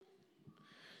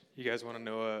You guys want to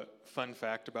know a fun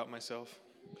fact about myself?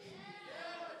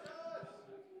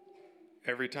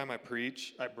 Every time I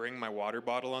preach, I bring my water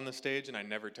bottle on the stage and I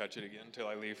never touch it again until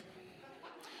I leave.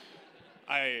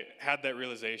 I had that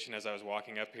realization as I was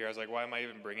walking up here. I was like, why am I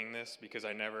even bringing this? Because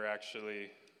I never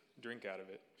actually drink out of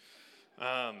it.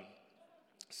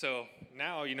 So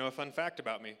now you know a fun fact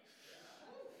about me.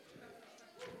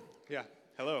 Yeah,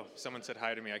 hello. Someone said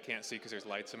hi to me. I can't see because there's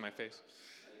lights in my face.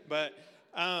 But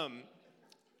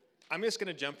I'm just going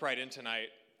to jump right in tonight.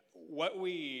 What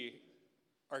we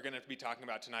are going to be talking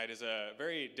about tonight is a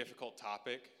very difficult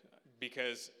topic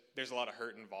because there's a lot of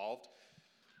hurt involved.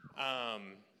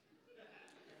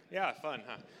 Yeah, fun,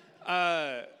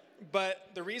 huh? But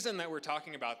the reason that we're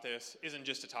talking about this isn't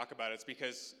just to talk about it. It's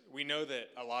because we know that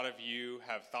a lot of you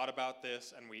have thought about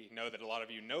this, and we know that a lot of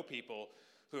you know people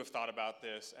who have thought about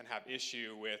this and have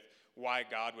issue with why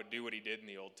God would do what he did in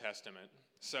the Old Testament.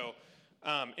 So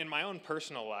in my own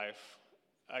personal life,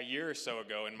 a year or so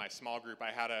ago in my small group, I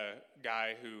had a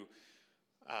guy who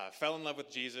fell in love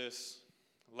with Jesus,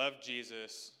 loved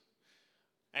Jesus,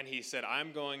 and he said,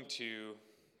 I'm going to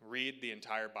read the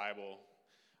entire Bible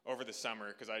over the summer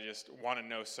because I just want to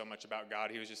know so much about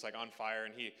God. He was just like on fire,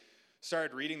 and he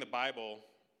started reading the Bible,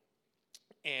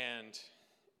 and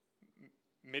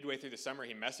midway through the summer,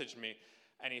 he messaged me,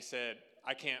 and he said,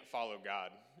 I can't follow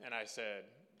God. And I said,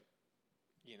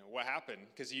 what happened?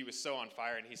 Because he was so on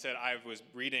fire, and he said, I was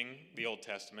reading the Old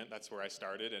Testament. That's where I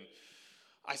started, and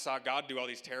I saw God do all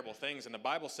these terrible things, and the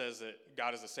Bible says that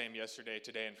God is the same yesterday,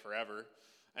 today, and forever,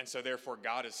 and so therefore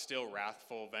God is still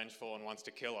wrathful, vengeful, and wants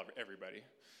to kill everybody.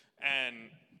 And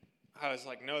I was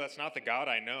like, no, that's not the God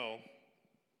I know.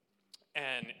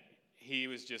 And he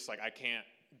was just like, I can't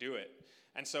do it.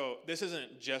 And so this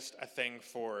isn't just a thing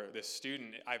for this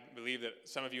student. I believe that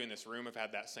some of you in this room have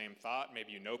had that same thought.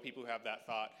 Maybe you know people who have that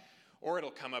thought, or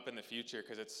it'll come up in the future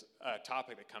because it's a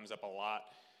topic that comes up a lot.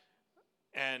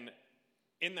 And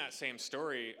in that same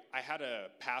story, I had a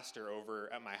pastor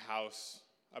over at my house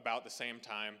about the same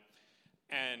time,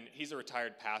 and he's a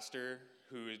retired pastor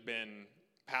who has been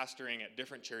pastoring at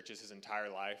different churches his entire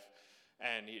life,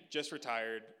 and he just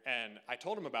retired. And I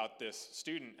told him about this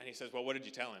student, and he says, well, what did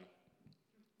you tell him?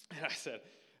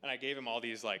 And I gave him all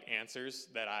these answers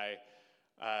that I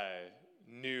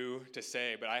knew to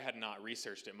say, but I had not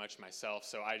researched it much myself,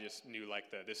 so I just knew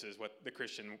this is what the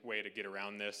Christian way to get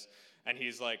around this. And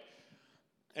he's like,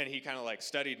 and he kind of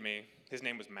studied me. His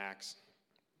name was Max,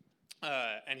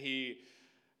 and he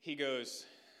goes,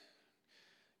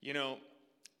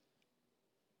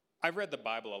 I've read the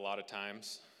Bible a lot of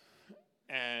times,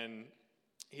 and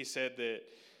he said that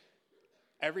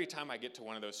every time I get to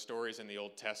one of those stories in the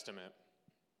Old Testament,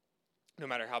 no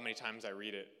matter how many times I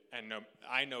read it, and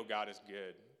I know God is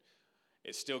good,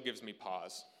 it still gives me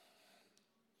pause.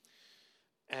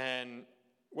 And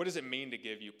what does it mean to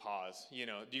give you pause? Do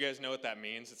you guys know what that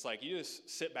means? It's like you just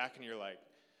sit back and you're like,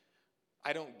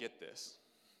 I don't get this,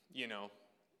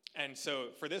 And so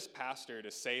for this pastor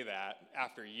to say that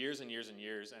after years and years and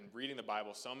years and reading the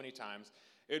Bible so many times,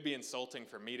 it would be insulting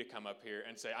for me to come up here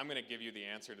and say, I'm going to give you the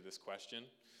answer to this question.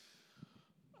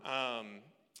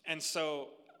 And so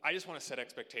I just want to set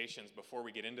expectations before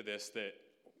we get into this that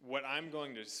what I'm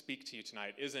going to speak to you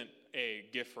tonight isn't a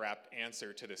gift-wrapped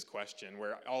answer to this question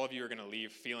where all of you are going to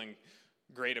leave feeling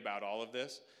great about all of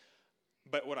this.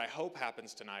 But what I hope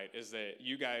happens tonight is that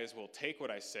you guys will take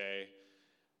what I say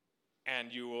and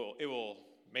it will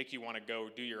make you want to go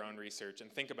do your own research and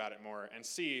think about it more and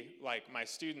see, like my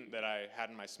student that I had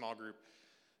in my small group,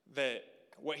 that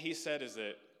what he said is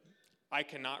that I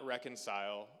cannot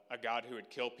reconcile a God who would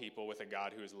kill people with a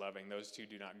God who is loving. Those two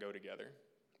do not go together.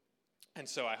 And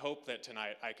so I hope that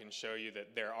tonight I can show you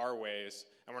that there are ways,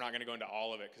 and we're not going to go into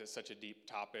all of it because it's such a deep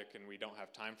topic and we don't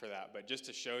have time for that, but just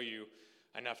to show you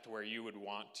enough to where you would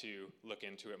want to look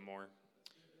into it more.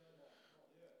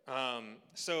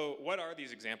 So what are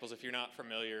these examples? If you're not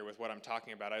familiar with what I'm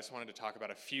talking about, I just wanted to talk about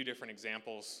a few different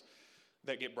examples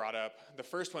that get brought up. The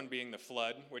first one being the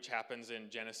flood, which happens in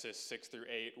Genesis 6 through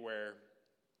 8, where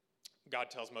God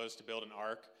tells Moses to build an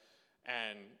ark,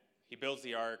 and he builds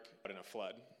the ark in a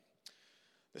flood.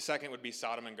 The second would be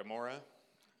Sodom and Gomorrah,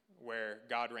 where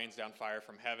God rains down fire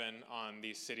from heaven on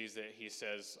these cities that he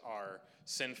says are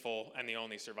sinful, and the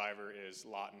only survivor is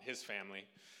Lot and his family.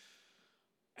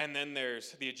 And then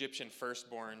there's the Egyptian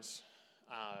firstborns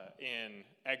in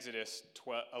Exodus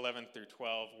 11 through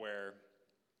 12, where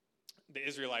the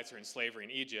Israelites are in slavery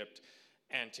in Egypt,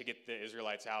 and to get the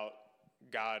Israelites out,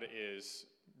 God is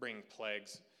bringing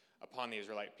plagues upon the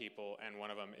Israelite people, and one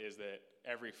of them is that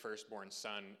every firstborn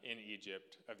son in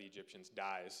Egypt of the Egyptians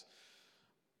dies.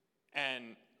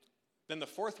 And Then the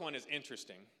fourth one is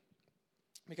interesting,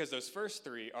 because those first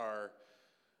three are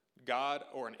God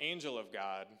or an angel of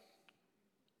God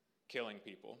killing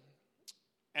people.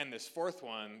 And this fourth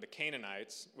one, the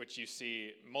Canaanites, which you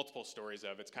see multiple stories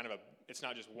of, it's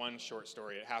not just one short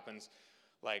story. It happens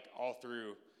like all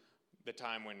through the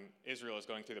time when Israel is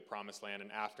going through the promised land and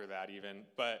after that even.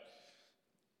 But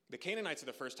the Canaanites are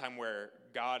the first time where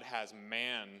God has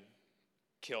man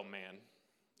kill man,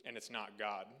 and it's not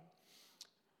God.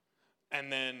 And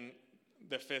then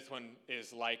the fifth one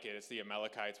is like it. It's the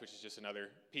Amalekites, which is just another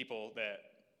people that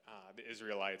the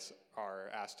Israelites are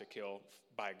asked to kill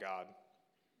by God.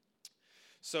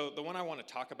 So the one I want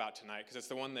to talk about tonight, because it's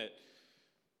the one that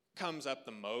comes up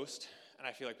the most, and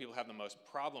I feel like people have the most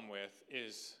problem with,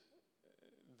 is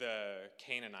the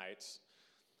Canaanites.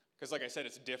 Because like I said,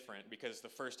 it's different, because it's the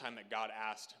first time that God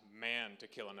asked man to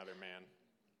kill another man.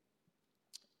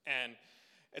 And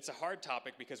it's a hard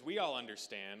topic because we all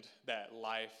understand that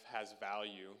life has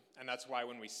value. And that's why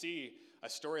when we see a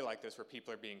story like this where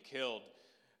people are being killed,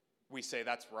 we say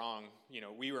that's wrong.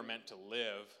 We were meant to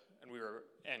live,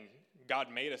 and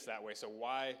God made us that way. So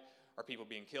why are people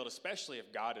being killed? Especially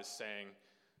if God is saying,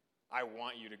 I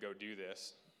want you to go do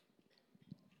this.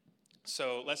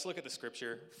 So let's look at the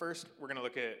scripture. First, we're going to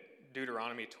look at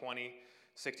Deuteronomy 20,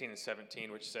 16 and 17,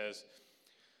 which says,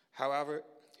 However,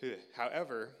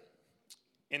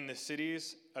 in the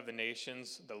cities of the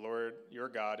nations the Lord your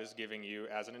God is giving you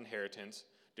as an inheritance,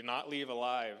 do not leave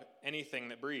alive anything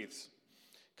that breathes.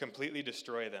 Completely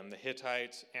destroy them, the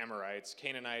Hittites, Amorites,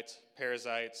 Canaanites,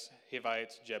 Perizzites,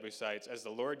 Hivites, Jebusites, as the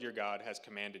Lord your God has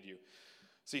commanded you.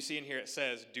 So you see in here it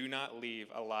says, do not leave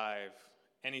alive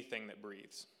anything that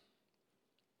breathes.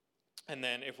 And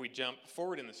then if we jump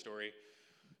forward in the story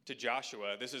to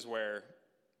Joshua, this is where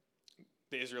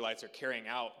the Israelites are carrying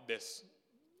out this,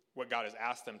 what God has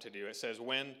asked them to do. It says,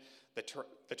 when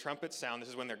the trumpets sound, this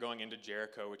is when they're going into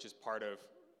Jericho, which is part of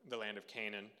the land of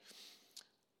Canaan.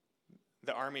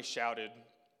 The army shouted,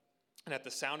 and at the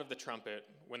sound of the trumpet,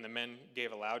 when the men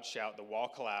gave a loud shout, the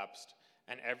wall collapsed,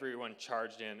 and everyone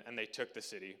charged in, and they took the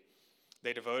city.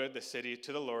 They devoted the city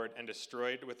to the Lord and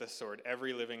destroyed with the sword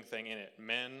every living thing in it,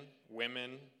 men,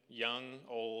 women, young,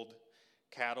 old,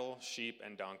 cattle, sheep,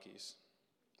 and donkeys.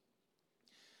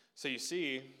 So you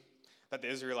see that the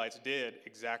Israelites did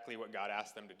exactly what God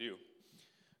asked them to do.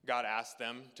 God asked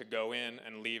them to go in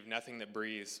and leave nothing that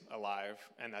breathes alive,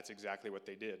 and that's exactly what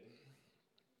they did.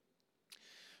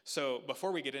 So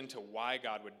before we get into why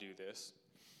God would do this,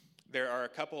 there are a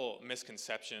couple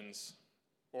misconceptions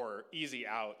or easy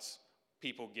outs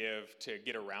people give to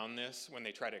get around this when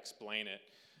they try to explain it.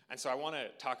 And so I want to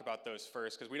talk about those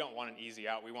first, because we don't want an easy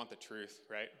out. We want the truth,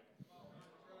 right?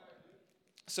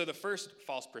 So the first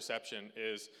false perception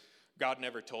is God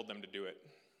never told them to do it,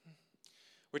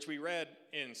 which we read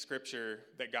in Scripture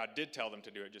that God did tell them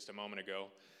to do it just a moment ago.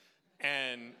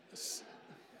 And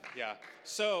yeah,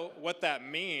 so what that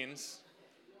means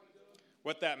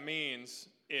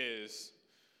is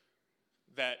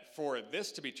that for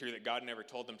this to be true, that God never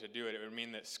told them to do it, it would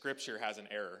mean that Scripture has an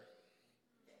error,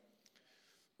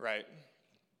 right?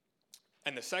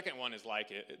 And the second one is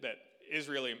like it, that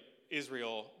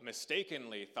Israel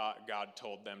mistakenly thought God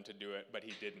told them to do it, but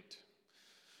he didn't.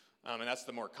 And that's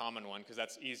the more common one, because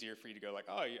that's easier for you to go like,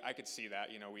 oh, I could see that.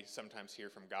 We sometimes hear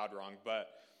from God wrong. But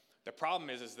the problem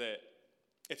is that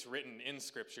it's written in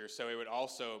Scripture, so it would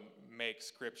also make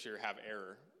Scripture have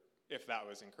error if that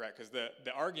was incorrect. Because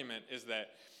the argument is that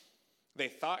they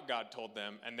thought God told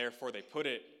them, and therefore they put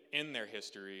it in their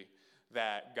history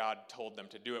that God told them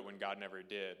to do it when God never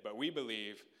did. But we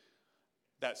believe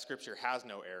that Scripture has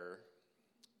no error.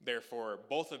 Therefore,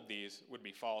 both of these would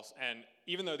be false. And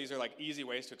even though these are like easy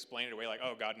ways to explain it away, like,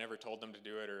 oh, God never told them to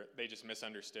do it, or they just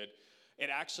misunderstood, it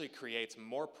actually creates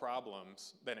more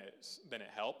problems than it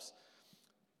helps.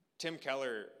 Tim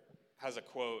Keller has a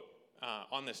quote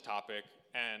on this topic,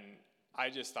 and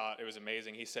I just thought it was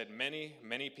amazing. He said, many,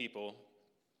 many people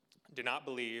do not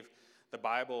believe the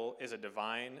Bible is a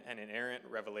divine and inerrant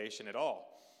revelation at all.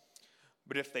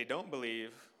 But if they don't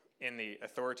believe in the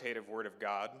authoritative Word of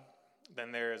God,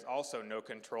 then there is also no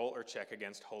control or check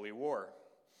against holy war.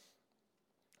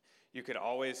 You could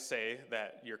always say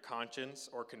that your conscience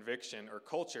or conviction or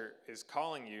culture is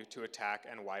calling you to attack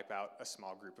and wipe out a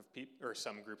small group of people or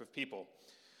some group of people.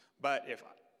 But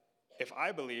if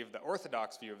I believe the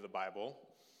orthodox view of the Bible,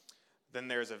 then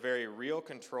there's a very real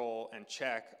control and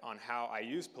check on how I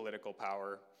use political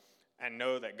power, and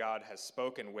know that God has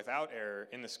spoken without error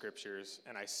in the Scriptures,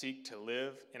 and I seek to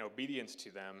live in obedience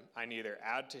to them. I neither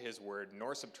add to his word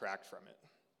nor subtract from it.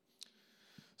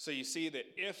 So you see that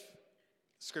if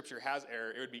Scripture has error,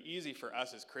 it would be easy for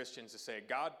us as Christians to say,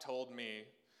 God told me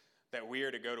that we are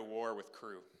to go to war with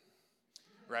crew,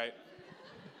 right?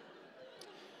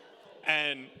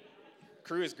 And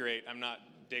crew is great. I'm not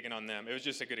digging on them. It was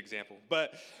just a good example.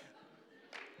 But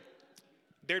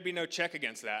there'd be no check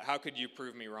against that. How could you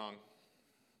prove me wrong,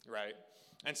 right?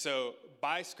 And so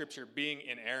by Scripture being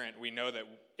inerrant, we know that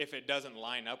if it doesn't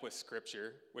line up with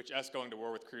Scripture, which us going to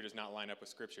war with crew does not line up with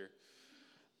Scripture,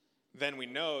 then we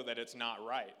know that it's not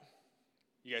right.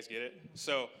 You guys get it?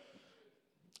 So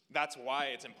that's why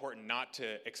it's important not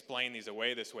to explain these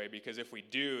away this way, because if we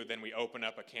do, then we open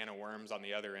up a can of worms on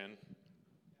the other end.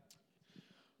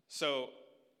 So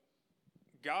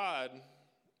God,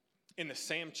 in the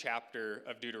same chapter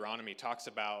of Deuteronomy, talks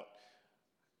about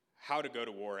how to go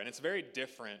to war. And it's very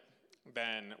different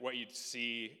than what you'd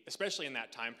see, especially in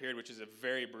that time period, which is a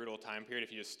very brutal time period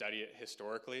if you just study it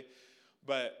historically.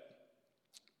 But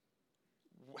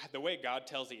the way God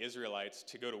tells the Israelites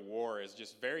to go to war is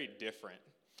just very different.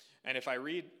 And if I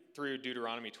read through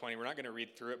Deuteronomy 20, we're not going to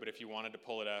read through it, but if you wanted to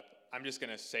pull it up, I'm just going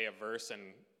to say a verse and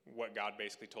what God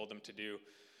basically told them to do.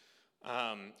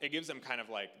 It gives them kind of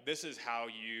like, this is how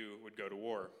you would go to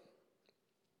war.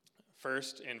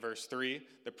 First, in verse 3,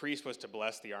 the priest was to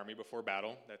bless the army before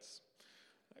battle. That's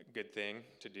a good thing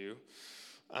to do.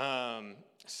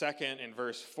 Second, in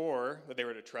verse 4, that they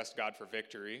were to trust God for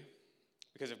victory.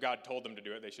 Because if God told them to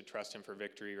do it, they should trust him for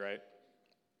victory, right?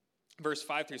 Verse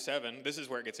 5 through 7, this is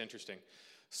where it gets interesting.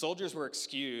 Soldiers were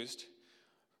excused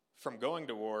from going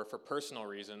to war for personal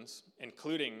reasons,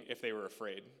 including if they were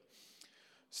afraid.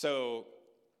 So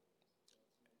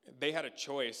they had a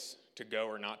choice to go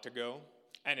or not to go.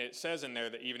 And it says in there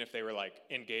that even if they were like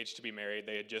engaged to be married,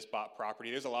 they had just bought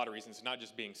property. There's a lot of reasons, not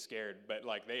just being scared, but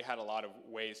like they had a lot of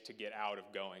ways to get out of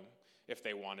going if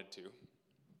they wanted to.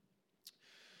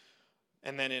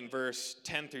 And then in verse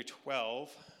 10 through 12,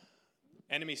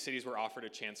 enemy cities were offered a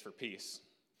chance for peace.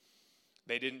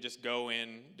 They didn't just go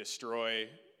in, destroy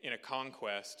in a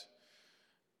conquest,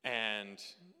 and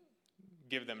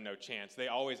give them no chance. They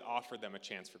always offered them a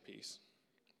chance for peace.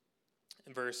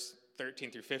 In verse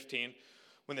 13 through 15,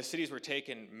 when the cities were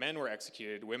taken, men were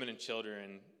executed, women and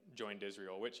children joined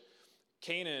Israel, which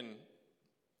Canaan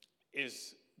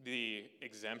is the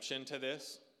exemption to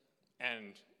this,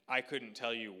 and I couldn't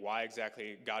tell you why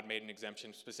exactly God made an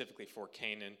exemption specifically for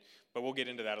Canaan, but we'll get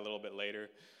into that a little bit later.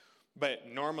 But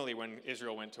normally when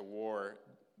Israel went to war,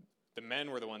 the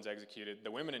men were the ones executed.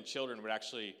 The women and children would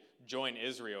actually join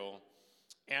Israel,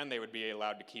 and they would be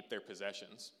allowed to keep their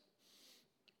possessions.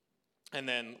 And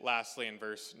then lastly, in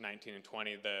verse 19 and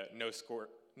 20, the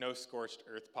no scorched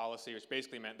earth policy, which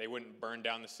basically meant they wouldn't burn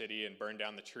down the city and burn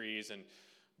down the trees and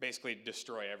basically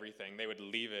destroy everything. They would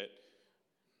leave it.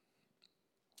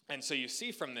 And so you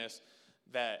see from this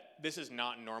that this is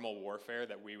not normal warfare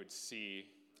that we would see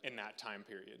in that time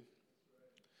period.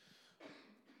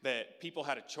 That people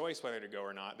had a choice whether to go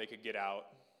or not. They could get out.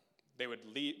 They would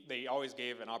leave. They always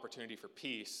gave an opportunity for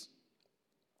peace.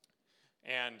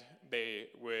 And they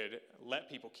would let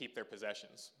people keep their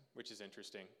possessions, which is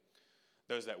interesting.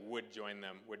 Those that would join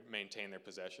them would maintain their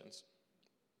possessions.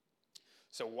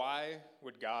 So why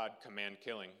would God command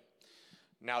killing?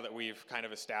 Now that we've kind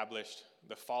of established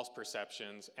the false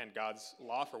perceptions and God's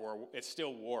law for war, it's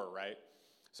still war, right?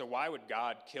 So why would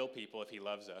God kill people if he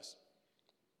loves us?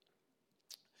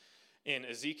 In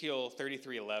Ezekiel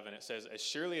 33:11, it says, "As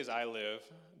surely as I live,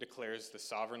 declares the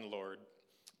sovereign Lord,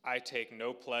 I take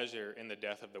no pleasure in the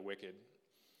death of the wicked,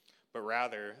 but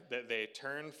rather that they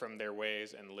turn from their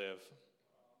ways and live."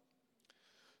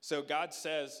 So God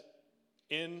says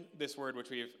in this word, which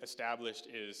we've established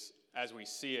is, as we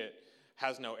see it,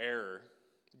 has no error.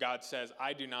 God says,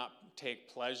 I do not take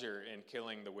pleasure in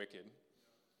killing the wicked.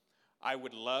 I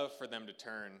would love for them to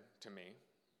turn to me.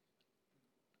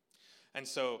 And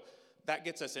so that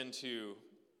gets us into,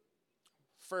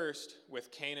 first,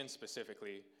 with Canaan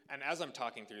specifically. And as I'm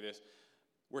talking through this,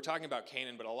 we're talking about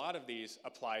Canaan, but a lot of these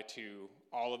apply to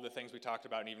all of the things we talked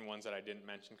about, and even ones that I didn't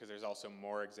mention, because there's also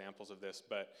more examples of this.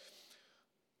 But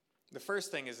the first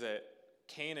thing is that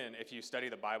Canaan, if you study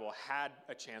the Bible, had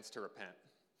a chance to repent.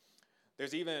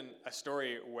 There's even a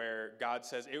story where God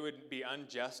says, it would be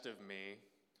unjust of me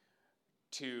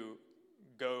to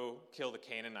go kill the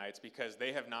Canaanites because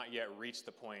they have not yet reached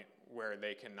the point where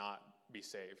they cannot be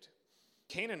saved.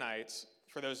 Canaanites,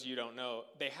 for those of you who don't know,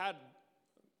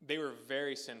 they were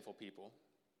very sinful people.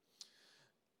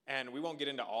 And we won't get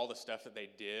into all the stuff that they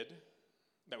did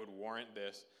that would warrant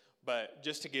this, but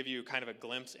just to give you kind of a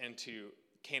glimpse into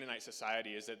Canaanite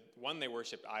society is that, one, they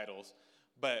worshipped idols,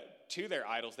 but to their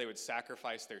idols, they would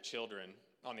sacrifice their children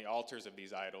on the altars of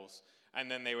these idols, and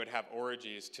then they would have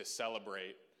orgies to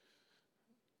celebrate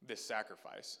this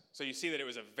sacrifice. So you see that it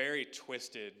was a very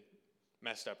twisted,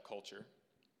 messed up culture.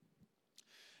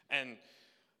 And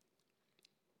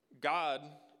God,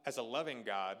 as a loving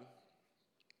God,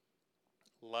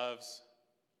 loves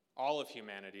all of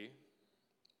humanity.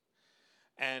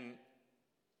 And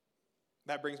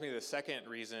that brings me to the second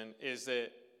reason, is that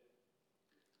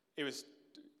it was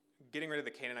getting rid of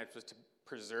the Canaanites was to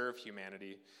preserve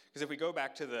humanity. Because if we go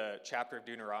back to the chapter of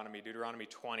Deuteronomy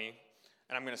 20,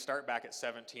 and I'm going to start back at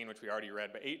 17, which we already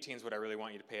read, but 18 is what I really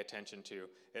want you to pay attention to.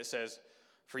 It says,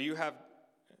 For you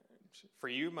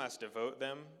must devote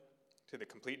them to the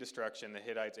complete destruction, the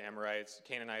Hittites, Amorites,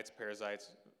 Canaanites, Perizzites,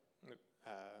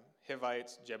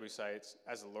 Hivites, Jebusites,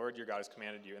 as the Lord your God has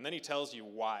commanded you. And then he tells you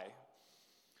why.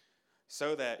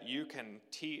 So that you can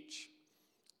teach,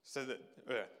 so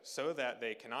that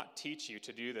they cannot teach you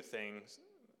to do the things,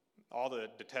 all the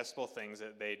detestable things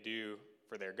that they do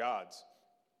for their gods,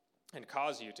 and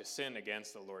cause you to sin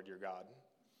against the Lord your God.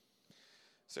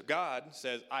 So God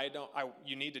says,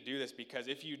 you need to do this, because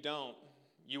if you don't,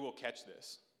 you will catch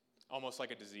this, almost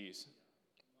like a disease.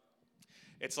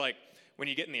 It's like when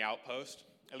you get in the outpost,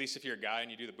 at least if you're a guy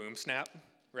and you do the boom snap,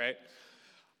 right?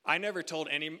 I never told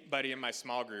anybody in my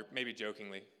small group, maybe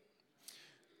jokingly,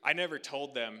 I never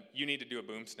told them, you need to do a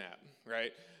boom snap,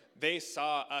 right? They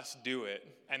saw us do it,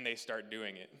 and they start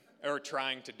doing it, or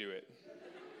trying to do it.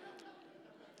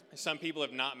 Some people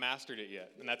have not mastered it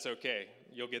yet, and that's okay.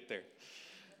 You'll get there.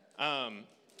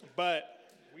 But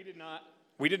we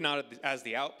did not, as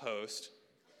the outpost,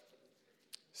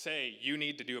 say, you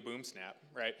need to do a boom snap,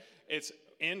 right? It's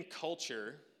in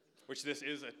culture, which this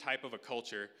is a type of a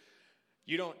culture,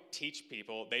 you don't teach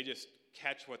people, they just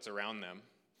catch what's around them.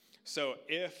 So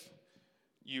if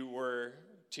you were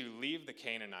to leave the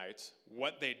Canaanites,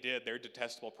 what they did, their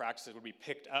detestable practices would be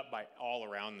picked up by all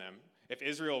around them. If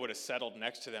Israel would have settled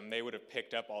next to them, they would have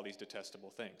picked up all these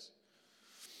detestable things.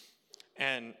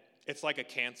 And it's like a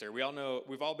cancer. We all know,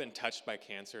 we've all been touched by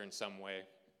cancer in some way.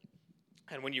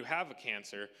 And when you have a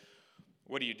cancer,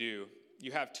 what do?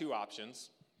 You have two options.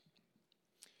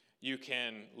 You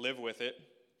can live with it,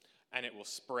 and it will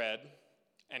spread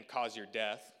and cause your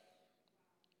death.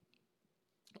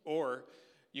 Or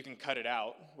you can cut it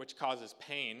out, which causes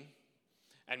pain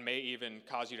and may even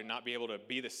cause you to not be able to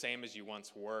be the same as you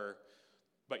once were,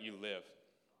 but you live.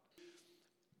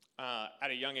 At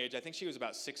a young age, I think she was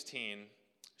about 16,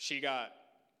 she got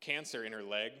cancer in her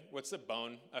leg. What's the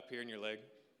bone up here in your leg?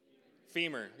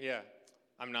 Femur, yeah.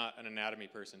 I'm not an anatomy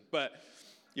person, but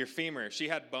your femur. She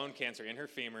had bone cancer in her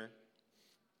femur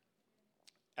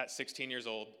at 16 years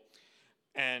old,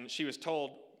 and she was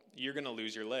told, you're going to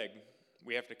lose your leg.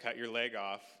 We have to cut your leg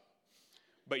off,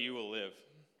 but you will live.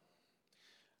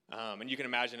 And you can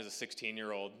imagine as a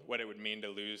 16-year-old what it would mean to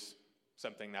lose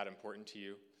something that important to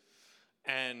you.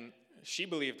 And she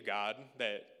believed God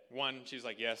that, one, she's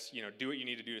like, yes, do what you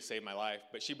need to do to save my life.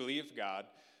 But she believed God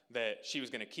that she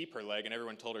was going to keep her leg, and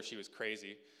everyone told her she was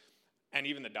crazy. And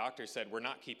even the doctor said, we're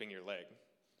not keeping your leg.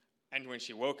 And when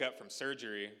she woke up from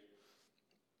surgery,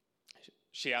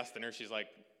 she asked the nurse, she's like,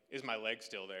 is my leg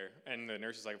still there? And the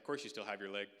nurse is like, of course you still have your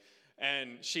leg.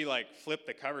 And she flipped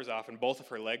the covers off, and both of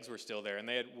her legs were still there. And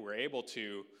they were able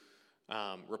to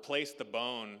replace the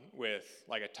bone with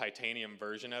a titanium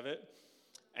version of it.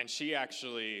 And she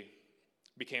actually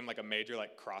became a major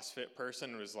CrossFit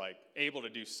person, was able to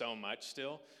do so much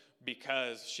still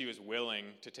because she was willing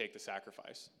to take the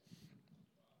sacrifice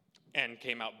and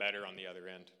came out better on the other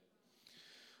end.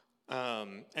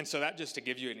 And so that just to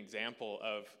give you an example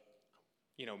of,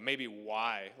 maybe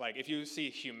why, if you see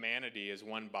humanity as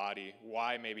one body,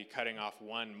 why maybe cutting off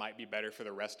one might be better for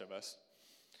the rest of us,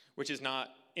 which is not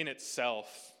in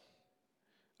itself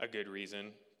a good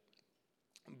reason,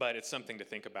 but it's something to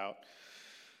think about.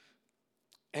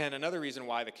 And another reason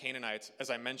why the Canaanites, as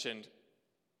I mentioned,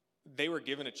 they were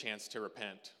given a chance to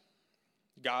repent.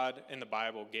 God in the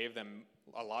Bible gave them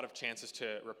a lot of chances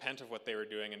to repent of what they were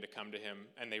doing and to come to him,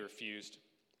 and they refused.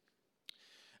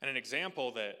 And an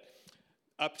example that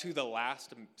up to the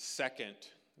last second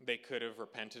they could have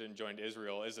repented and joined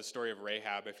Israel is the story of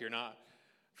Rahab. If you're not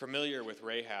familiar with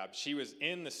Rahab, she was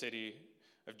in the city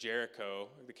of Jericho,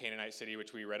 the Canaanite city,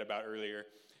 which we read about earlier,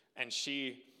 and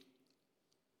she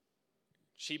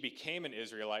became an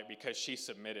Israelite because she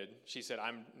submitted. She said,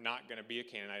 I'm not going to be a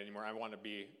Canaanite anymore. I want to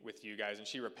be with you guys. And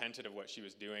she repented of what she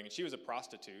was doing. And she was a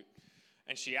prostitute.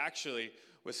 And she actually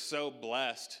was so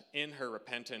blessed in her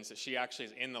repentance that she actually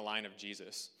is in the line of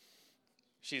Jesus.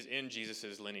 She's in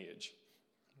Jesus' lineage.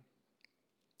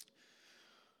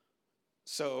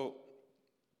 So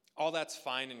all that's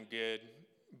fine and good,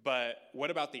 But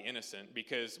what about the innocent?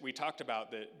 Because we talked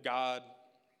about that God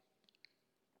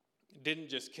didn't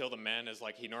just kill the men as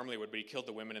like he normally would, but he killed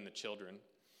the women and the children.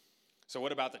 So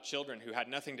what about the children who had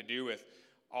nothing to do with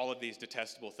all of these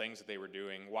detestable things that they were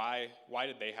doing? Why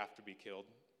did they have to be killed?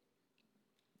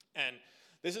 And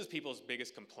this is people's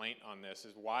biggest complaint on this,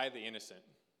 is why the innocent?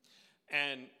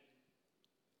 And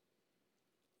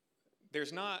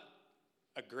there's not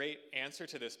a great answer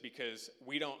to this because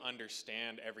we don't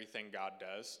understand everything God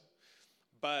does.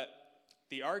 But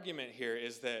the argument here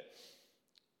is that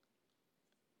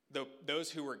those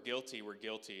who were guilty,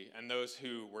 and those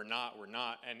who were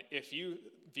not. And if you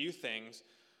view things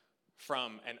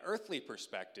from an earthly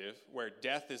perspective, where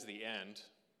death is the end,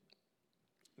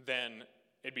 then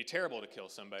it'd be terrible to kill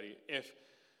somebody. If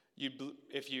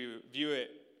you view it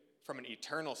from an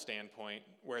eternal standpoint,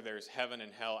 where there's heaven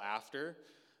and hell after,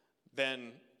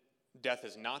 then death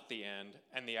is not the end.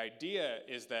 And the idea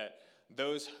is that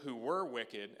those who were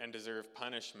wicked and deserved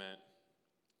punishment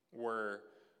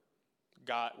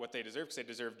got what they deserved, because they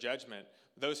deserved judgment.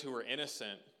 Those who were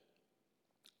innocent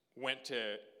went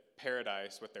to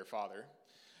paradise with their Father.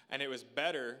 And it was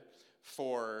better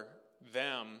for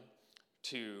them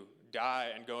to die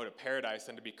and go to paradise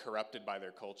than to be corrupted by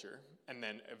their culture and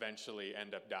then eventually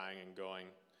end up dying and going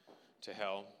to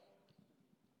hell.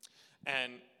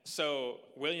 And so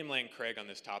William Lane Craig on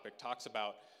this topic talks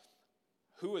about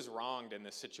who was wronged in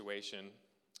this situation.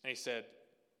 And he said,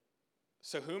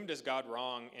 "So whom does God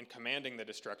wrong in commanding the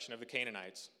destruction of the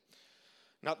Canaanites?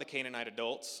 Not the Canaanite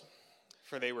adults,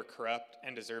 for they were corrupt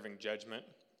and deserving judgment.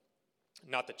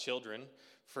 Not the children,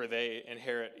 for they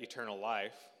inherit eternal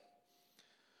life.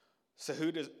 So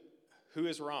who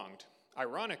is wronged?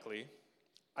 Ironically,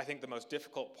 I think the most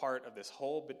difficult part of this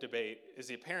whole debate is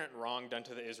the apparent wrong done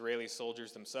to the Israeli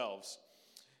soldiers themselves.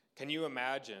 Can you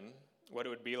imagine what it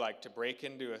would be like to break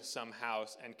into some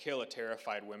house and kill a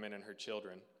terrified woman and her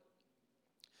children?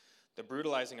 The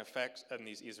brutalizing effects of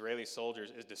these Israeli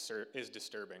soldiers is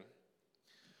disturbing."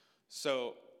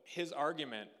 So his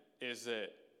argument is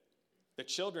that the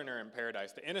children are in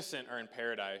paradise, the innocent are in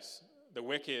paradise, the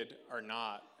wicked are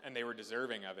not, and they were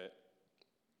deserving of it.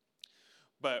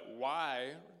 But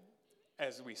why,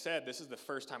 as we said, this is the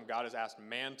first time God has asked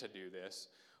man to do this.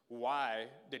 Why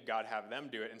did God have them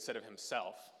do it instead of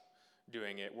himself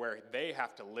doing it, where they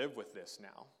have to live with this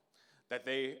now? That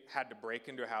they had to break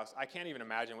into a house. I can't even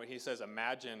imagine what he says.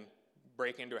 Imagine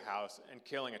breaking into a house and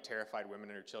killing a terrified woman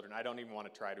and her children. I don't even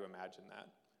want to try to imagine that.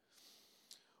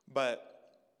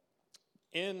 But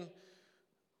in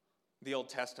the Old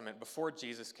Testament, before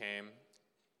Jesus came,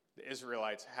 the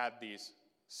Israelites had these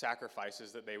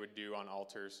sacrifices that they would do on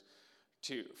altars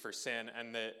for sin,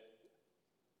 and the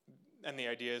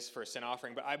idea is for a sin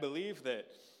offering. But I believe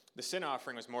that the sin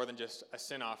offering was more than just a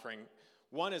sin offering.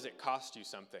 One is it cost you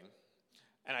something.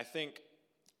 And I think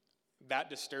that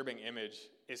disturbing image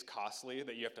is costly,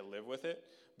 that you have to live with it.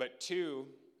 But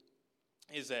two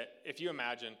is that if you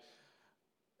imagine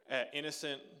an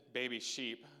innocent baby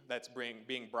sheep that's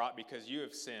being brought because you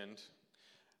have sinned,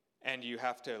 and you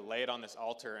have to lay it on this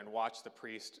altar and watch the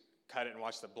priest cut it and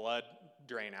watch the blood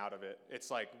drain out of it.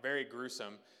 It's like very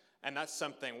gruesome. And that's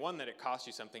something, one, that it cost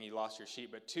you something, you lost your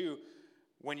sheep. But two,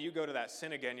 when you go to that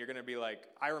sin again, you're going to be like,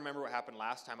 I remember what happened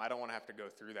last time. I don't want to have to go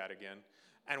through that again.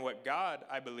 And what God,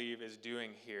 I believe, is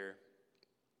doing here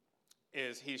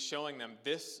is he's showing them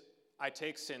this, I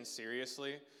take sin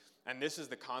seriously, and this is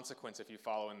the consequence if you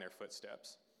follow in their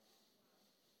footsteps.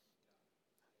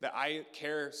 That I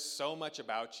care so much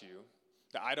about you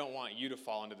that I don't want you to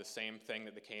fall into the same thing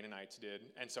that the Canaanites did.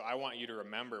 And so I want you to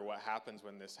remember what happens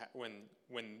when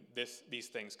these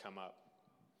things come up.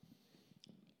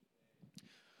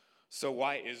 So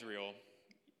why Israel?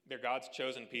 They're God's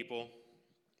chosen people.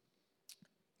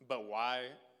 But why?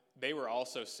 They were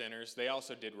also sinners. They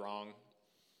also did wrong.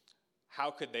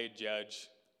 How could they judge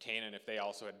Canaan if they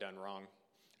also had done wrong?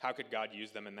 How could God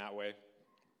use them in that way?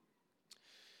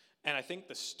 And I think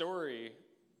the story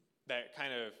that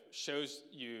kind of shows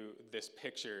you this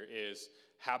picture is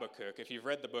Habakkuk. If you've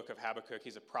read the book of Habakkuk,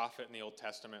 he's a prophet in the Old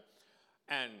Testament.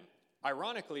 And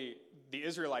ironically, the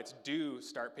Israelites do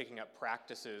start picking up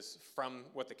practices from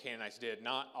what the Canaanites did.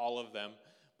 Not all of them,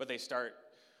 but they start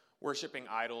worshiping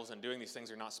idols and doing these things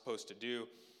they're not supposed to do.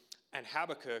 And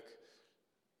Habakkuk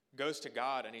goes to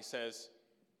God and he says,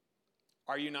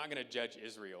 are you not going to judge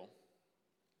Israel?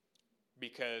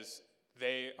 Because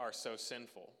they are so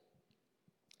sinful.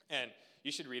 And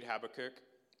you should read Habakkuk.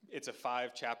 It's a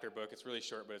 5-chapter book. It's really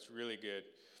short, but it's really good.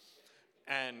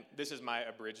 And this is my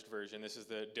abridged version. This is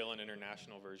the Dillon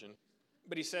International version.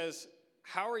 But he says,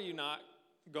 how are you not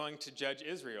going to judge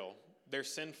Israel? They're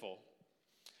sinful.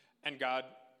 And God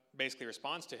basically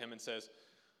responds to him and says,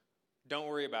 don't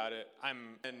worry about it.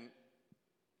 And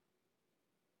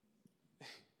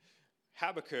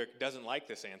Habakkuk doesn't like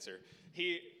this answer.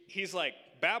 He's like,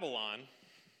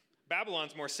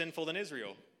 Babylon's more sinful than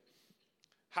Israel.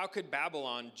 How could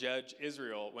Babylon judge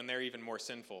Israel when they're even more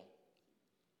sinful?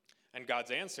 And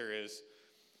God's answer is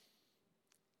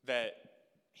that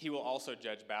he will also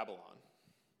judge Babylon.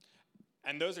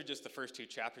 And those are just the first 2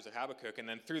 chapters of Habakkuk. And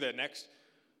then through the next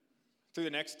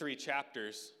 3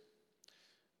 chapters,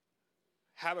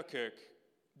 Habakkuk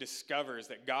discovers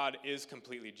that God is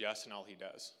completely just in all he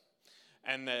does.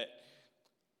 And that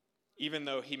even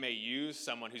though he may use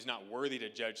someone who's not worthy to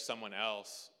judge someone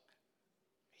else,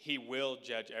 he will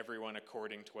judge everyone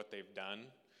according to what they've done.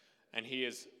 And he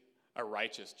is a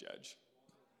righteous judge.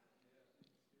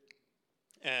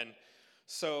 And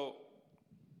so,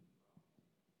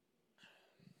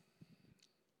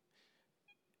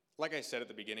 like I said at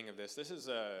the beginning of this is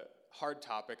a hard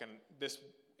topic, and this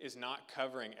is not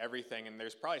covering everything. And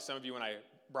there's probably some of you, when I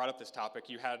brought up this topic,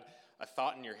 you had a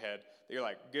thought in your head that you're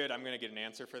like, good, I'm going to get an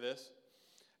answer for this.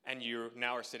 And you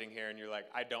now are sitting here and you're like,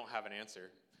 I don't have an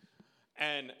answer.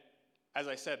 And as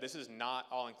I said, this is not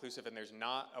all-inclusive, and there's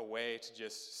not a way to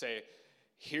just say,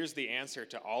 here's the answer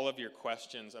to all of your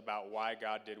questions about why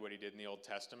God did what he did in the Old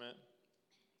Testament.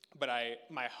 But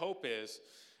my hope is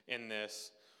in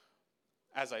this,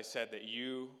 as I said, that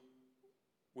you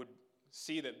would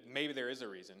see that maybe there is a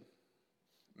reason.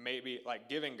 Maybe like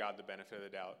giving God the benefit of the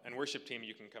doubt. And worship team,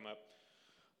 you can come up.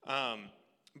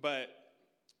 But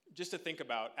just to think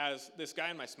about, as this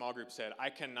guy in my small group said, I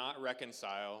cannot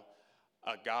reconcile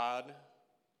a God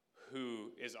who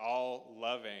is all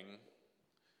loving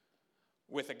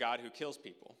with a God who kills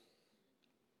people.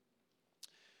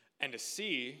 And to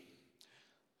see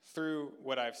through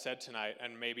what I've said tonight,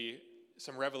 and maybe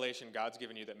some revelation God's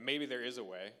given you, that maybe there is a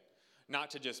way, not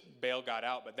to just bail God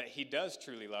out, but that he does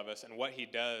truly love us, and what he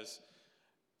does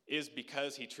is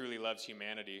because he truly loves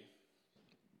humanity.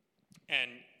 And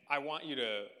I want you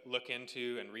to look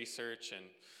into and research and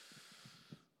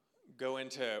go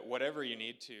into whatever you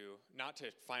need to, not to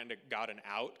find God an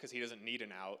out, because he doesn't need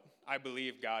an out. I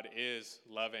believe God is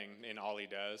loving in all he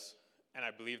does, and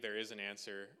I believe there is an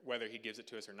answer, whether he gives it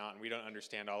to us or not, and we don't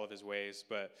understand all of his ways.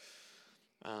 But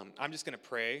I'm just going to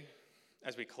pray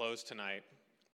as we close tonight.